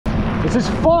This is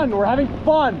fun. We're having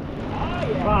fun. Oh,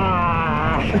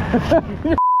 yeah.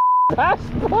 Your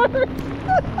passport.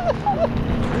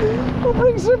 We'll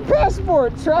bring some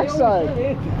passport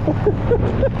trackside.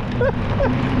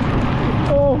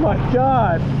 Oh my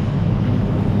God.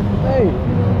 Hey.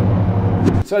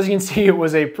 So as you can see, it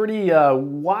was a pretty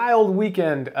wild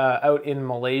weekend out in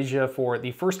Malaysia for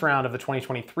the first round of the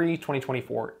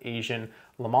 2023-2024 Asian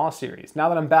Le Mans Series. Now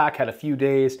that I'm back, had a few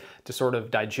days to sort of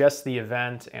digest the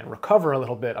event and recover a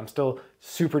little bit. I'm still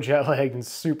super jet lagged and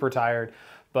super tired,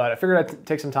 but I figured I'd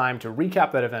take some time to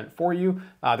recap that event for you.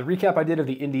 The recap I did of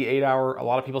the Indy 8-hour, a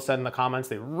lot of people said in the comments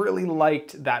they really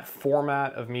liked that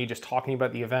format of me just talking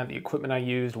about the event, the equipment I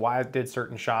used, why I did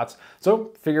certain shots.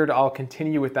 So figured I'll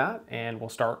continue with that, and we'll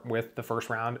start with the first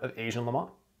round of Asian Le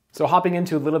Mans. So hopping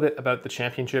into a little bit about the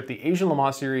championship, the Asian Le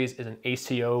Mans Series is an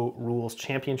ACO rules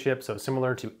championship, so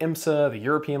similar to IMSA, the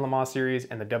European Le Mans Series,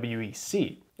 and the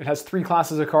WEC. It has 3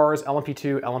 classes of cars,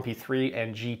 LMP2, LMP3,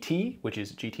 and GT, which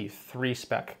is GT3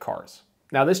 spec cars.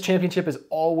 Now this championship is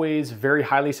always very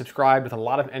highly subscribed with a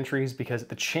lot of entries because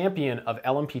the champion of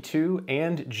LMP2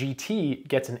 and GT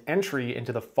gets an entry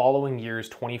into the following year's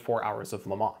 24 Hours of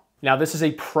Le Mans. Now this is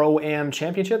a Pro-Am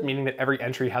championship, meaning that every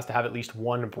entry has to have at least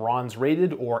one bronze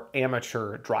rated or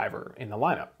amateur driver in the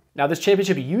lineup. Now this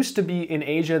championship used to be in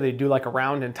Asia. They do like a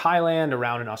round in Thailand, a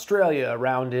round in Australia, a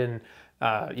round in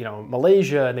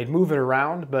Malaysia, and they'd move it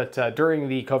around. But during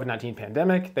the COVID-19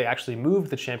 pandemic, they actually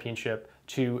moved the championship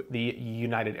to the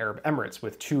United Arab Emirates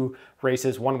with 2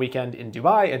 races one weekend in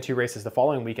Dubai and 2 races the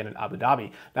following weekend in Abu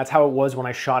Dhabi. That's how it was when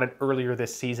I shot it earlier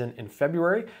this season in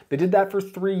February. They did that for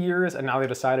 3 years, and now they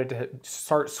decided to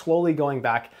start slowly going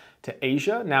back to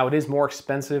Asia. Now it is more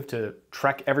expensive to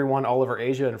trek everyone all over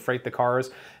Asia and freight the cars,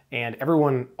 and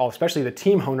everyone, especially the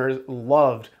team owners,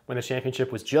 loved when the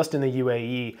championship was just in the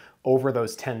UAE over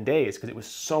those 10 days because it was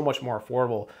so much more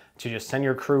affordable to just send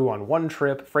your crew on one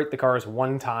trip, freight the cars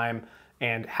one time,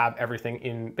 and have everything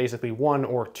in basically 1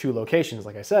 or 2 locations,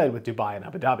 like I said, with Dubai and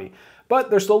Abu Dhabi.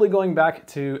 But they're slowly going back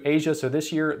to Asia. So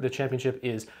this year, the championship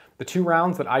is the 2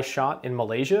 rounds that I shot in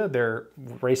Malaysia. Their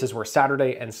races were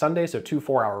Saturday and Sunday, so 2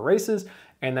 4-hour races.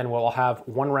 And then we'll have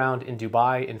 1 round in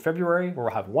Dubai in February, where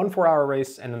we'll have 1 4-hour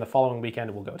race. And then the following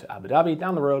weekend, we'll go to Abu Dhabi,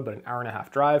 down the road, but an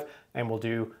hour-and-a-half drive, and we'll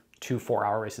do 2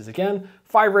 4-hour races again.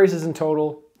 5 races in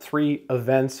total, 3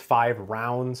 events, 5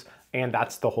 rounds, and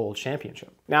that's the whole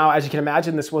championship. Now, as you can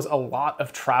imagine, this was a lot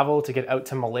of travel to get out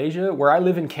to Malaysia. Where I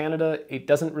live in Canada, it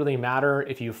doesn't really matter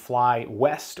if you fly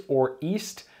west or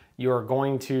east. You're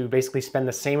going to basically spend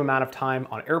the same amount of time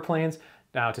on airplanes.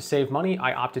 Now, to save money,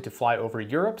 I opted to fly over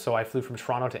Europe. So I flew from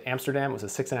Toronto to Amsterdam. It was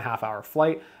a 6.5-hour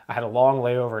flight. I had a long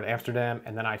layover in Amsterdam,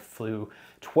 and then I flew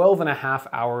 12.5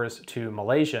 hours to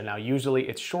Malaysia. Now, usually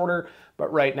it's shorter,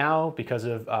 but right now, because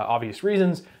of obvious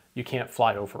reasons, you can't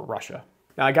fly over Russia.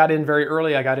 Now, I got in very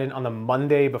early. I got in on the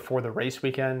Monday before the race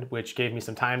weekend, which gave me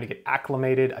some time to get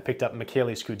acclimated. I picked up Michele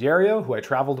Scudiero, who I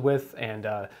traveled with and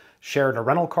shared a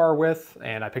rental car with,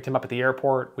 and I picked him up at the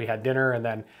airport. We had dinner, and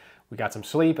then we got some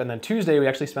sleep. And then Tuesday, we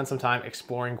actually spent some time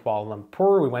exploring Kuala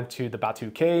Lumpur. We went to the Batu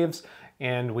Caves,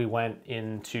 and we went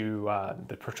into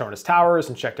the Petronas Towers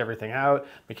and checked everything out.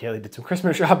 Michele did some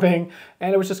Christmas shopping,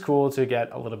 and it was just cool to get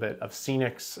a little bit of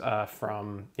scenics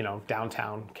from,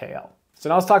 downtown KL. So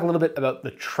now let's talk a little bit about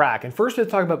the track. And first, let's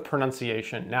talk about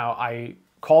pronunciation. Now, I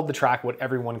called the track what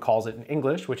everyone calls it in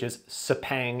English, which is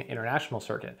Sepang International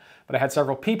Circuit. But I had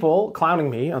several people clowning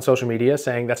me on social media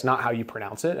saying that's not how you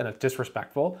pronounce it, and it's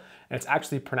disrespectful. And it's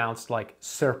actually pronounced like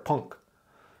Serpong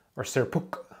or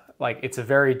Serpuk. Like, it's a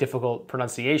very difficult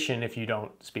pronunciation if you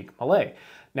don't speak Malay.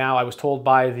 Now, I was told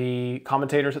by the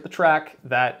commentators at the track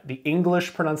that the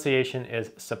English pronunciation is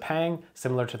Sepang,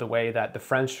 similar to the way that the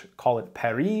French call it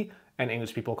Paris, and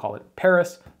English people call it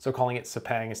Paris, so calling it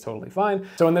Sepang is totally fine.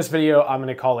 So in this video, I'm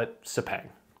gonna call it Sepang.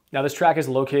 Now this track is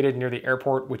located near the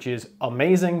airport, which is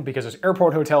amazing because there's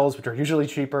airport hotels, which are usually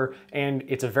cheaper, and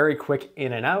it's a very quick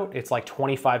in and out. It's like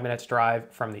 25 minutes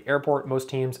drive from the airport. Most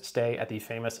teams stay at the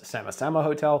famous Sama Sama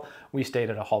Hotel. We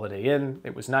stayed at a Holiday Inn.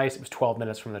 It was nice. It was 12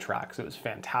 minutes from the track, so it was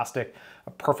fantastic,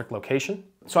 a perfect location.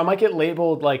 So I might get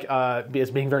labeled like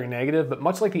as being very negative, but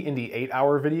much like the Indy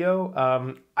 8-hour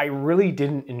video, I really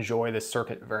didn't enjoy this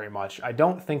circuit very much. I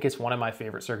don't think it's one of my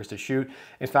favorite circuits to shoot.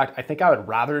 In fact, I think I would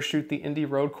rather shoot the Indy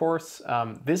road course.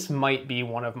 This might be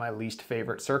one of my least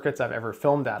favorite circuits I've ever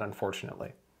filmed at,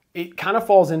 unfortunately. It kind of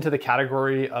falls into the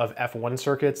category of F1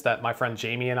 circuits that my friend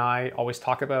Jamie and I always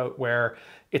talk about, where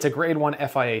it's a grade 1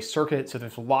 FIA circuit, so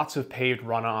there's lots of paved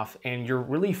runoff and you're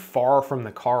really far from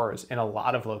the cars in a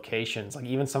lot of locations. Like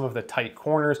even some of the tight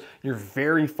corners, you're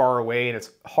very far away and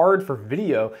it's hard for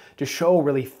video to show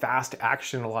really fast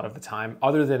action a lot of the time,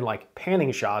 other than like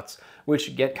panning shots,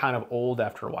 which get kind of old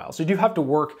after a while. So you do have to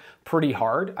work pretty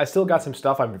hard. I still got some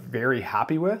stuff I'm very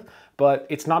happy with, but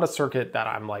it's not a circuit that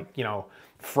I'm like, you know,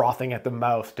 frothing at the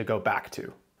mouth to go back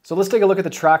to. So let's take a look at the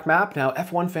track map. Now,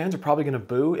 F1 fans are probably gonna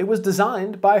boo. It was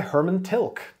designed by Herman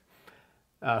Tilke,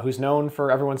 who's known for,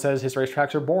 everyone says his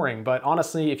racetracks are boring, but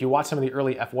honestly, if you watch some of the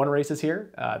early F1 races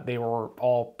here, they were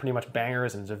all pretty much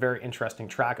bangers and it's a very interesting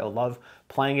track. I love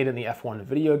playing it in the F1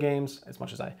 video games as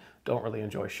much as I don't really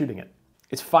enjoy shooting it.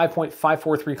 It's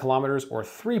 5.543 kilometers or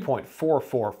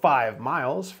 3.445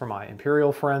 miles for my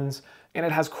Imperial friends, and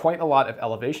it has quite a lot of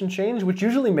elevation change, which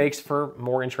usually makes for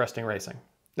more interesting racing.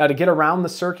 Now, to get around the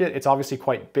circuit, it's obviously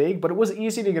quite big, but it was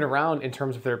easy to get around in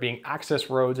terms of there being access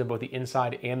roads on both the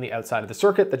inside and the outside of the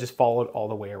circuit that just followed all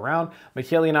the way around.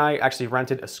 Michele and I actually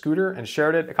rented a scooter and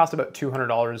shared it. It cost about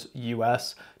 $200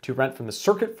 US to rent from the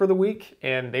circuit for the week,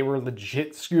 and they were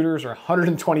legit scooters, or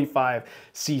 125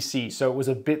 cc. So it was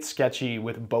a bit sketchy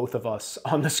with both of us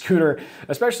on the scooter,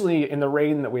 especially in the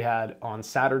rain that we had on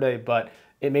Saturday, but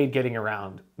it made getting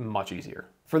around much easier.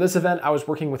 For this event, I was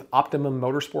working with Optimum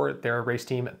Motorsport. They're a race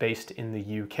team based in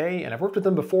the UK, and I've worked with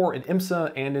them before in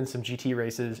IMSA and in some GT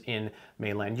races in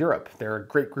mainland Europe. They're a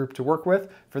great group to work with.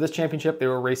 For this championship, they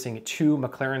were racing 2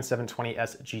 McLaren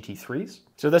 720S GT3s.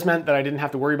 So this meant that I didn't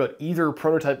have to worry about either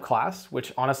prototype class,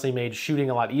 which honestly made shooting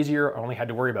a lot easier. I only had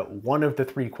to worry about one of the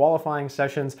 3 qualifying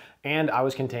sessions, and I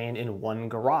was contained in one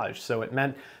garage. So it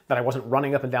meant that I wasn't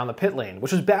running up and down the pit lane,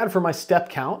 which was bad for my step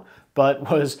count,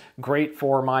 but was great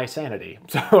for my sanity.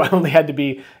 So I only had to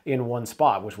be in one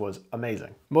spot, which was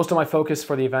amazing. Most of my focus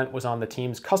for the event was on the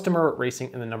team's customer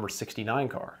racing in the number 69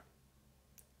 car.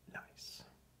 Nice.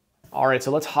 All right,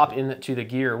 so let's hop into the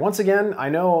gear. Once again, I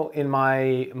know in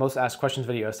my most asked questions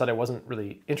video, I said I wasn't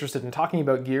really interested in talking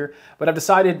about gear, but I've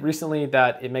decided recently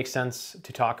that it makes sense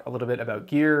to talk a little bit about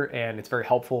gear and it's very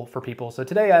helpful for people. So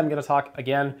today I'm gonna talk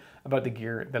again about the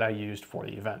gear that I used for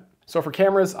the event. So for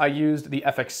cameras, I used the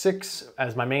FX6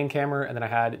 as my main camera, and then I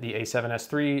had the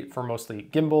A7S III for mostly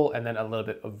gimbal and then a little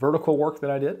bit of vertical work that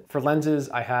I did. For lenses,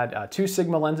 I had 2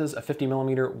 Sigma lenses, a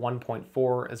 50mm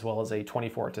 1.4, as well as a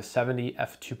 24-70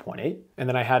 f2.8. And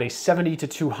then I had a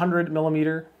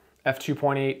 70-200mm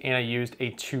f2.8, and I used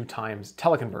a 2x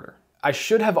teleconverter. I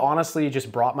should have honestly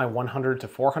just brought my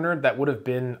 100-400. That would have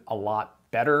been a lot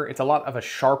better. It's a lot of a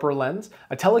sharper lens.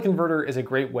 A teleconverter is a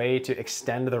great way to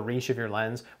extend the reach of your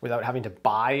lens without having to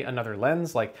buy another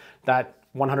lens. Like that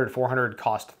 100-400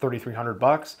 cost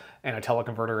 $3,300 and a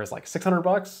teleconverter is like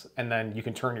 $600, and then you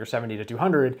can turn your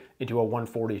 70-200 into a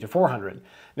 140-400.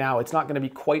 Now it's not going to be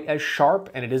quite as sharp,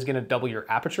 and it is going to double your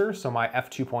aperture. So my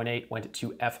f2.8 went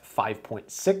to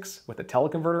f5.6 with a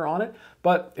teleconverter on it,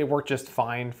 but it worked just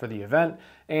fine for the event.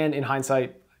 And in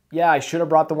hindsight, yeah, I should have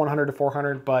brought the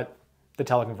 100-400, but the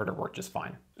teleconverter worked just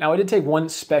fine. Now I did take one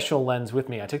special lens with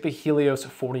me. I took the Helios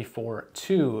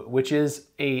 44-2, which is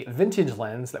a vintage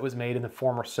lens that was made in the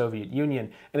former Soviet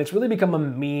Union, and it's really become a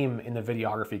meme in the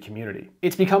videography community.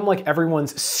 It's become like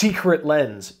everyone's secret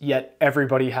lens, yet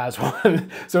everybody has one.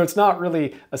 So it's not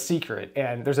really a secret,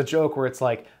 and there's a joke where it's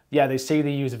like, yeah, they say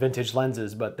they use vintage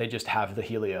lenses, but they just have the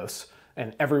Helios,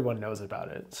 and everyone knows about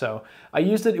it. So I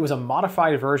used it. It was a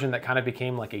modified version that kind of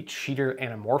became like a cheater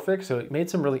anamorphic, so it made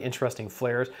some really interesting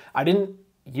flares. I didn't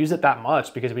use it that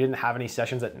much because we didn't have any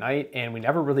sessions at night, and we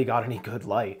never really got any good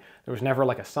light. There was never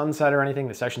like a sunset or anything.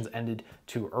 The sessions ended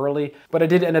too early, but I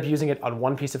did end up using it on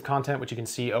one piece of content, which you can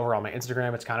see over on my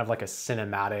Instagram. It's kind of like a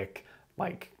cinematic,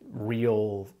 like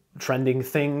real trending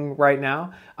thing right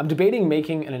now. I'm debating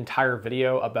making an entire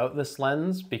video about this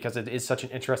lens because it is such an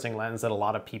interesting lens that a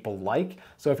lot of people like.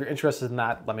 So if you're interested in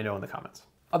that, let me know in the comments.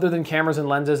 Other than cameras and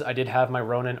lenses, I did have my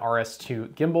Ronin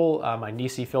RS2 gimbal, my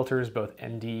Nisi filters, both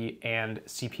ND and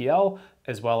CPL,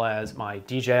 as well as my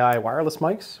DJI wireless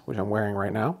mics, which I'm wearing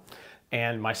right now,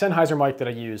 and my Sennheiser mic that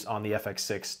I use on the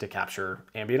FX6 to capture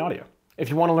ambient audio. If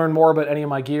you want to learn more about any of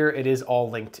my gear, it is all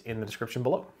linked in the description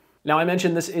below. Now I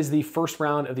mentioned this is the first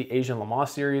round of the Asian Le Mans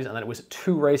series, and that it was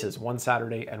 2 races, one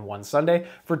Saturday and one Sunday.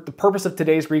 For the purpose of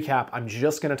today's recap, I'm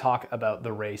just gonna talk about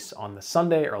the race on the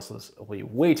Sunday, or else this will be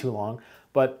way too long,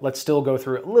 but let's still go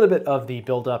through a little bit of the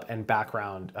build-up and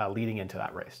background leading into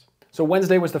that race. So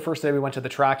Wednesday was the first day we went to the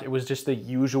track. It was just the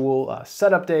usual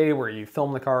setup day where you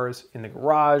film the cars in the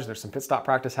garage. There's some pit stop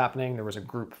practice happening. There was a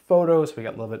group photo, so we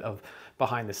got a little bit of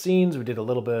behind the scenes. We did a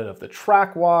little bit of the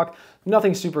track walk.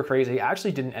 Nothing super crazy. I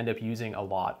actually didn't end up using a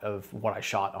lot of what I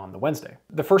shot on the Wednesday.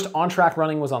 The first on-track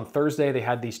running was on Thursday. They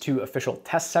had these 2 official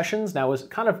test sessions. Now it was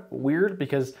kind of weird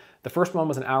because the first one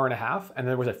was an hour and a half, and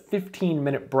there was a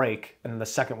 15-minute break, and then the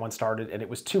second one started, and it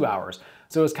was 2 hours.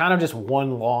 So it was kind of just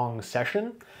one long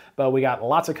session. But we got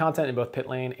lots of content in both pit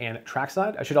lane and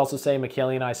trackside. I should also say Michele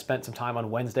and I spent some time on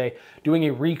Wednesday doing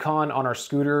a recon on our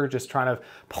scooter, just trying to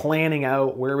planning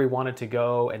out where we wanted to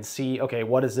go and see, okay,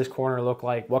 what does this corner look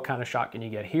like? What kind of shot can you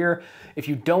get here? If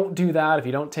you don't do that, if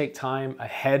you don't take time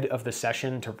ahead of the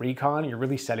session to recon, you're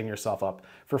really setting yourself up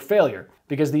for failure.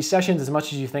 Because these sessions, as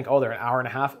much as you think, oh, they're an hour and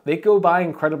a half, they go by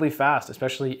incredibly fast,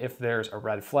 especially if there's a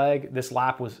red flag. This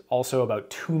lap was also about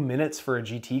 2 minutes for a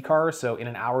GT car. So in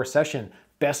an hour session,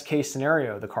 best case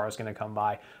scenario, the car is going to come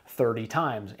by 30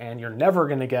 times, and you're never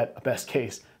going to get a best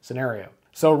case scenario.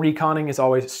 So reconning is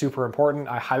always super important.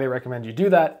 I highly recommend you do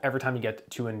that every time you get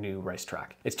to a new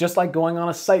racetrack. It's just like going on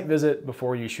a site visit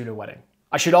before you shoot a wedding.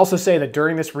 I should also say that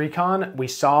during this recon, we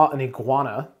saw an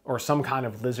iguana or some kind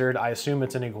of lizard. I assume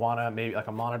it's an iguana, maybe like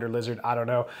a monitor lizard, I don't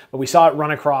know. But we saw it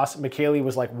run across. Michele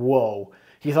was like, whoa.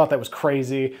 He thought that was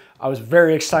crazy. I was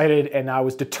very excited, and I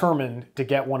was determined to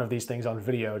get one of these things on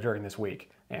video during this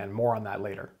week, and more on that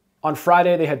later. On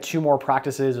Friday, they had 2 more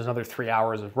practices. There's another 3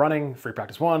 hours of running, free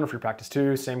practice 1, free practice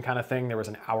 2, same kind of thing. There was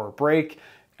an hour break.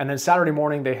 And then Saturday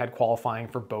morning, they had qualifying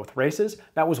for both races.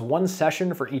 That was 1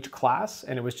 session for each class,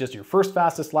 and it was just your first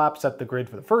fastest lap set the grid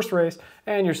for the first race,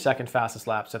 and your second fastest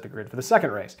lap set the grid for the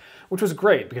second race, which was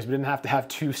great because we didn't have to have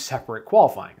 2 separate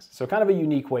qualifyings. So kind of a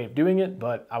unique way of doing it,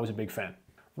 but I was a big fan.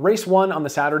 Race 1 on the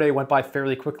Saturday went by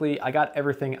fairly quickly. I got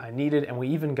everything I needed, and we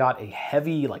even got a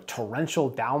heavy, like torrential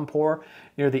downpour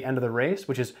near the end of the race,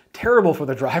 which is terrible for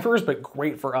the drivers, but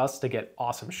great for us to get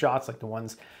awesome shots like the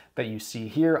ones that you see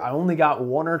here. I only got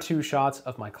 1 or 2 shots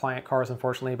of my client cars,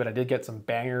 unfortunately, but I did get some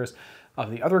bangers of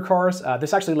the other cars.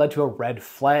 This actually led to a red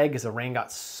flag as the rain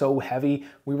got so heavy.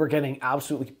 We were getting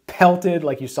absolutely pelted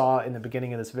like you saw in the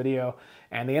beginning of this video,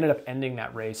 and they ended up ending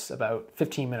that race about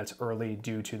 15 minutes early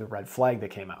due to the red flag that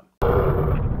came out.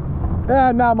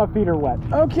 And now my feet are wet.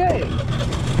 Okay.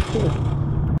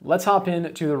 Let's hop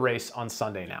into the race on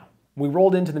Sunday now. We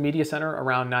rolled into the media center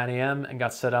around 9 a.m. and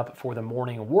got set up for the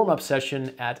morning warm-up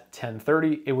session at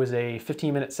 10:30. It was a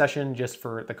 15-minute session just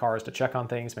for the cars to check on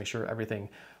things, make sure everything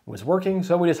was working.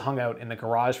 So we just hung out in the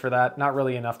garage for that. Not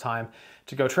really enough time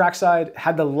to go trackside.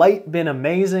 Had the light been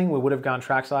amazing, we would have gone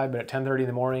trackside, but at 10:30 in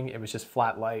the morning, it was just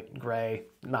flat light, gray,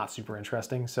 not super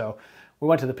interesting. So we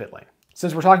went to the pit lane.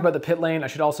 Since we're talking about the pit lane, I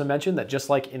should also mention that just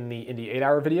like in the Indy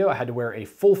 8-hour video, I had to wear a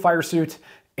full fire suit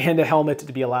and a helmet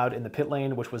to be allowed in the pit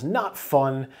lane, which was not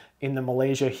fun in the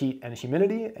Malaysia heat and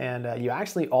humidity. And you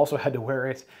actually also had to wear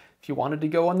it if you wanted to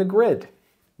go on the grid.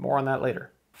 More on that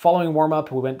later. Following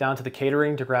warm-up, we went down to the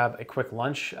catering to grab a quick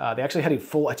lunch. They actually had a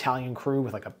full Italian crew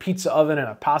with like a pizza oven and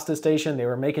a pasta station. They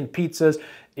were making pizzas.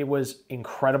 It was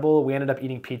incredible. We ended up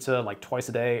eating pizza like twice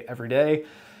a day, every day,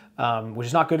 which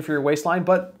is not good for your waistline,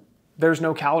 but there's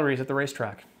no calories at the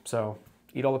racetrack. So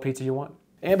eat all the pizza you want.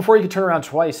 And before you could turn around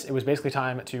twice, it was basically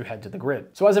time to head to the grid.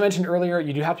 So as I mentioned earlier,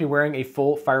 you do have to be wearing a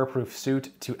full fireproof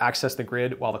suit to access the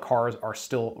grid while the cars are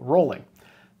still rolling.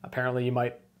 Apparently you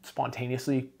might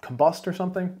spontaneously combust or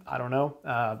something, I don't know.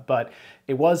 But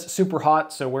it was super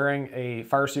hot, so wearing a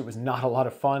fire suit was not a lot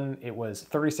of fun. It was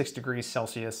 36 degrees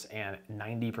Celsius and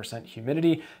 90%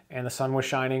 humidity, and the sun was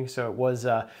shining, so it was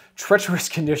treacherous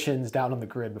conditions down on the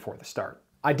grid before the start.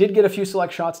 I did get a few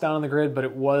select shots down on the grid, but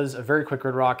it was a very quick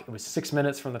grid rock. It was 6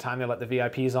 minutes from the time they let the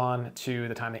VIPs on to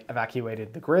the time they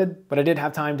evacuated the grid. But I did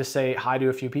have time to say hi to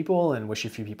a few people and wish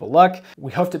a few people luck.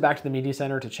 We hoofed it back to the media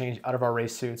center to change out of our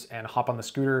race suits and hop on the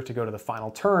scooter to go to the final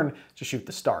turn to shoot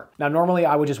the start. Now, normally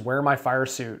I would just wear my fire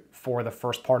suit for the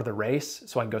first part of the race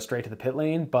so I can go straight to the pit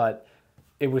lane, but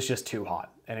it was just too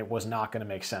hot and it was not going to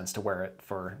make sense to wear it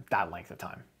for that length of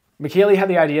time. Michele had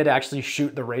the idea to actually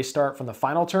shoot the race start from the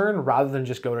final turn rather than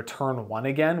just go to turn 1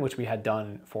 again, which we had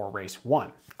done for race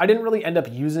 1. I didn't really end up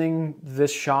using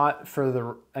this shot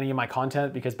for any of my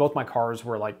content because both my cars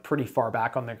were like pretty far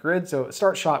back on the grid, so a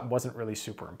start shot wasn't really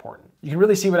super important. You can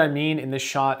really see what I mean in this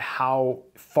shot, how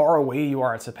far away you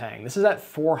are at Sepang. This is at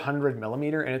 400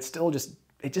 millimeter and it's still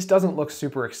it just doesn't look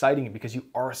super exciting because you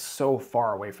are so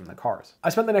far away from the cars. I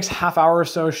spent the next half hour or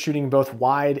so shooting both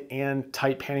wide and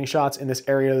tight panning shots in this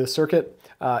area of the circuit.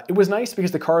 It was nice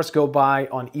because the cars go by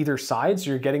on either side,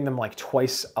 so you're getting them like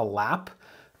twice a lap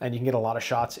and you can get a lot of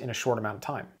shots in a short amount of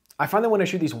time. I find that when I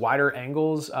shoot these wider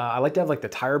angles, I like to have like the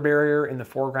tire barrier in the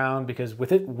foreground, because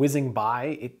with it whizzing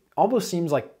by, it almost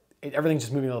seems like everything's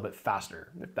just moving a little bit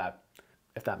faster, if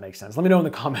that makes sense. Let me know in the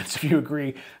comments if you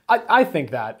agree. I think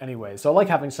that anyway, so I like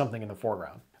having something in the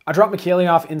foreground. I dropped Michele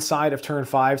off inside of turn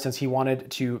 5 since he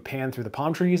wanted to pan through the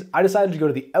palm trees. I decided to go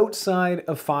to the outside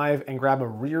of 5 and grab a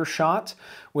rear shot,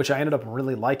 which I ended up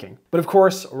really liking. But of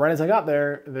course, right as I got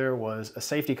there, there was a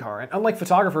safety car. And unlike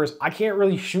photographers, I can't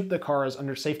really shoot the cars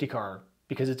under safety car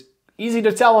because it's easy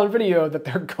to tell on video that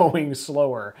they're going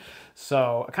slower.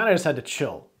 So I kind of just had to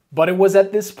chill. But it was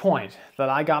at this point that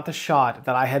I got the shot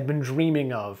that I had been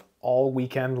dreaming of all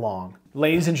weekend long.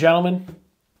 Ladies and gentlemen,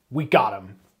 we got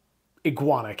him.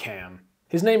 Iguana Cam.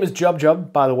 His name is Jub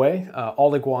Jub, by the way.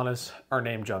 All iguanas are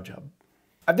named Jub Jub.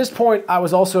 At this point, I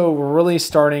was also really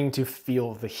starting to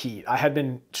feel the heat. I had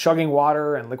been chugging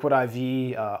water and liquid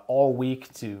IV all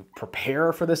week to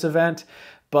prepare for this event,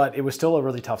 but it was still a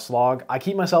really tough slog. I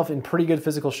keep myself in pretty good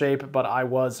physical shape, but I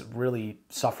was really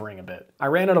suffering a bit. I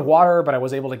ran out of water, but I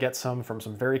was able to get some from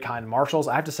some very kind marshals.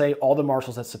 I have to say, all the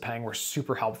marshals at Sepang were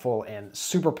super helpful and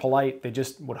super polite. They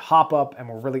just would hop up and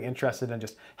were really interested in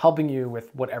just helping you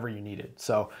with whatever you needed.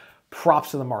 So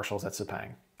props to the marshals at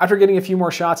Sepang. After getting a few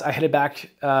more shots, I headed back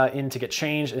in to get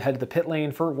changed and head to the pit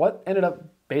lane for what ended up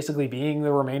basically being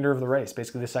the remainder of the race,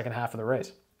 basically the second half of the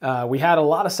race. We had a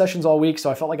lot of sessions all week, so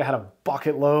I felt like I had a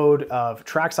bucket load of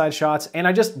trackside shots, and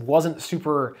I just wasn't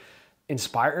super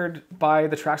inspired by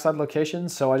the trackside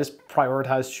locations, so I just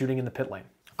prioritized shooting in the pit lane.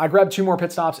 I grabbed 2 more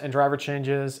pit stops and driver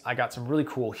changes. I got some really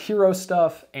cool hero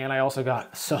stuff, and I also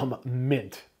got some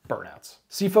mint burnouts.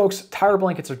 See folks, tire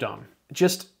blankets are dumb.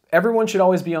 Just everyone should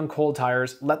always be on cold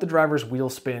tires. Let the driver's wheel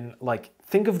spin. Like,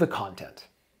 think of the content.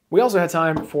 We also had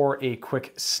time for a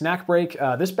quick snack break.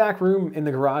 This back room in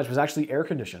the garage was actually air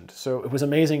conditioned, so it was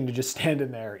amazing to just stand in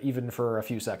there even for a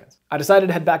few seconds. I decided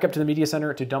to head back up to the media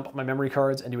center to dump my memory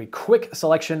cards and do a quick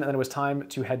selection, and then it was time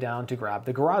to head down to grab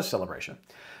the garage celebration.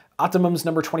 Optimum's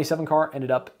number 27 car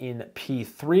ended up in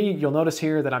P3. You'll notice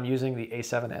here that I'm using the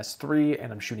A7S III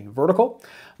and I'm shooting vertical.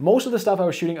 Most of the stuff I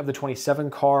was shooting of the 27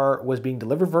 car was being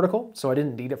delivered vertical, so I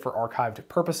didn't need it for archived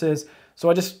purposes. So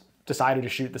I just decided to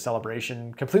shoot the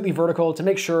celebration completely vertical to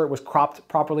make sure it was cropped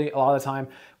properly. A lot of the time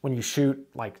when you shoot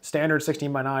like standard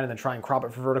 16:9 and then try and crop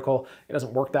it for vertical, it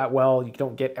doesn't work that well. You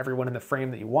don't get everyone in the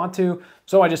frame that you want to.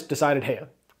 So I just decided, hey,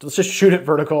 let's just shoot it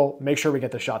vertical, make sure we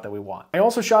get the shot that we want. I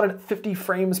also shot it at 50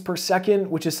 frames per second,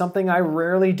 which is something I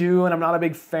rarely do and I'm not a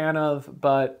big fan of,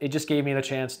 but it just gave me the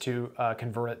chance to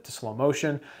convert it to slow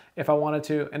motion if I wanted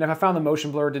to. And if I found the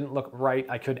motion blur didn't look right,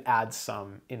 I could add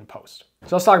some in post.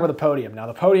 So let's talk about the podium. Now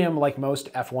the podium, like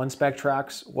most F1 spec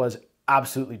tracks, was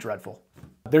absolutely dreadful.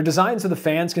 They're designed so the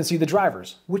fans can see the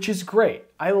drivers, which is great.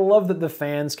 I love that the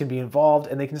fans can be involved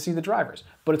and they can see the drivers,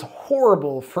 but it's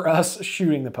horrible for us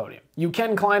shooting the podium. You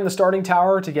can climb the starting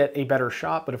tower to get a better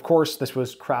shot, but of course this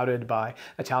was crowded by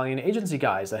Italian agency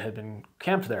guys that had been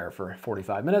camped there for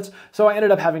 45 minutes, so I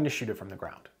ended up having to shoot it from the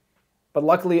ground. But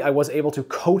luckily I was able to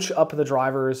coach up the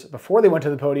drivers before they went to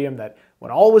the podium that when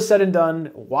all was said and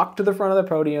done, walk to the front of the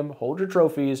podium, hold your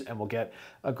trophies, and we'll get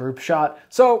a group shot.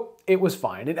 So it was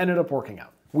fine. It ended up working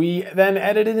out. We then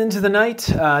edited into the night,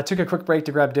 took a quick break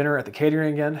to grab dinner at the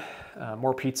catering again,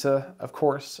 more pizza, of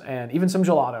course, and even some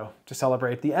gelato to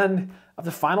celebrate the end of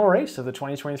the final race of the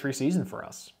 2023 season for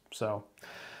us. So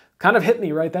kind of hit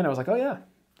me right then. I was like, oh yeah,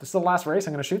 this is the last race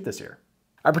I'm gonna shoot this year.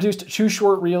 I produced 2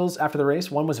 short reels after the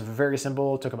race. One was very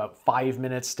simple, took about 5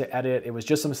 minutes to edit. It was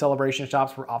just some celebration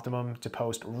shots for Optimum to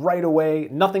post right away.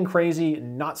 Nothing crazy,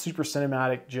 not super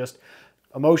cinematic, just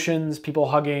emotions, people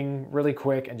hugging really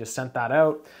quick, and just sent that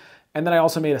out. And then I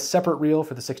also made a separate reel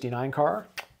for the 69 car.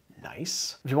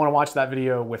 Nice. If you want to watch that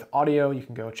video with audio, you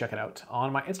can go check it out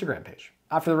on my Instagram page.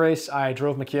 After the race, I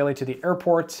drove Michele to the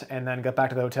airport and then got back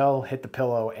to the hotel, hit the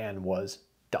pillow, and was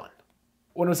done.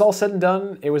 When it was all said and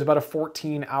done, it was about a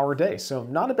 14-hour day, so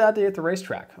not a bad day at the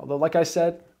racetrack. Although, like I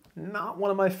said, not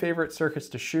one of my favorite circuits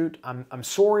to shoot. I'm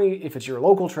sorry if it's your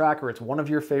local track or it's one of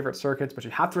your favorite circuits, but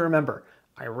you have to remember,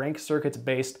 I rank circuits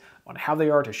based on how they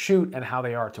are to shoot and how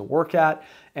they are to work at.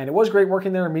 And it was great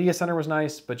working there. Media Center was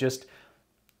nice, but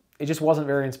it just wasn't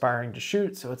very inspiring to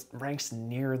shoot, so it ranks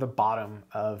near the bottom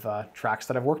of tracks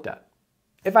that I've worked at.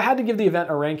 If I had to give the event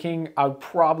a ranking, I would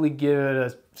probably give it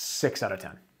a 6 out of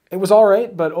 10. It was all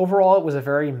right, but overall it was a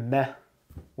very meh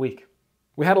week.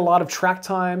 We had a lot of track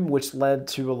time, which led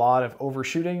to a lot of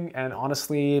overshooting, and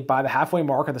honestly, by the halfway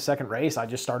mark of the second race, I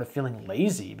just started feeling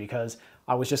lazy because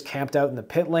I was just camped out in the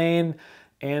pit lane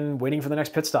and waiting for the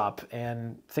next pit stop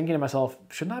and thinking to myself,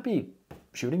 shouldn't I be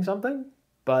shooting something?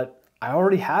 But I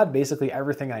already had basically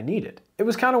everything I needed. It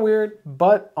was kind of weird,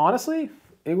 but honestly,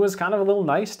 it was kind of a little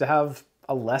nice to have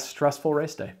a less stressful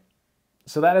race day.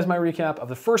 So that is my recap of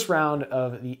the first round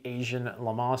of the Asian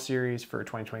Le Mans Series for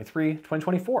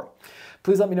 2023-2024.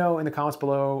 Please let me know in the comments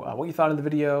below what you thought of the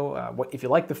video, if you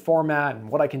like the format and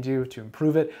what I can do to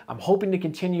improve it. I'm hoping to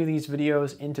continue these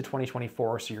videos into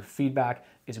 2024, so your feedback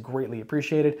is greatly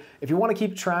appreciated. If you want to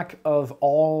keep track of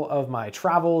all of my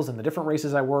travels and the different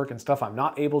races I work and stuff I'm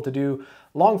not able to do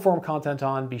long form content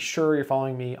on, be sure you're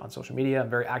following me on social media.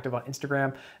 I'm very active on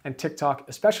Instagram and TikTok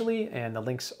especially, and the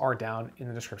links are down in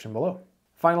the description below.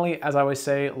 Finally, as I always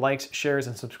say, likes, shares,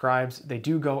 and subscribes, they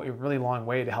do go a really long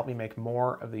way to help me make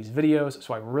more of these videos,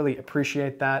 so I really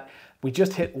appreciate that. We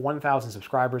just hit 1,000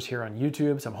 subscribers here on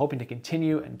YouTube, so I'm hoping to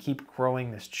continue and keep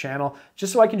growing this channel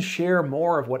just so I can share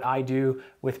more of what I do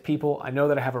with people. I know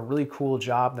that I have a really cool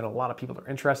job that a lot of people are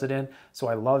interested in, so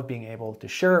I love being able to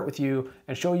share it with you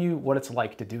and show you what it's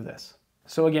like to do this.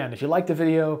 So again, if you liked the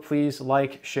video, please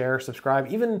like, share,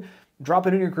 subscribe, even drop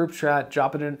it in your group chat,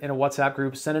 drop it in a WhatsApp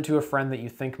group, send it to a friend that you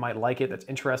think might like it, that's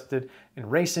interested in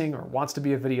racing or wants to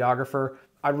be a videographer.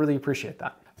 I'd really appreciate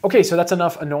that. Okay, so that's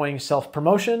enough annoying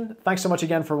self-promotion. Thanks so much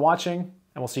again for watching, and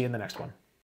we'll see you in the next one.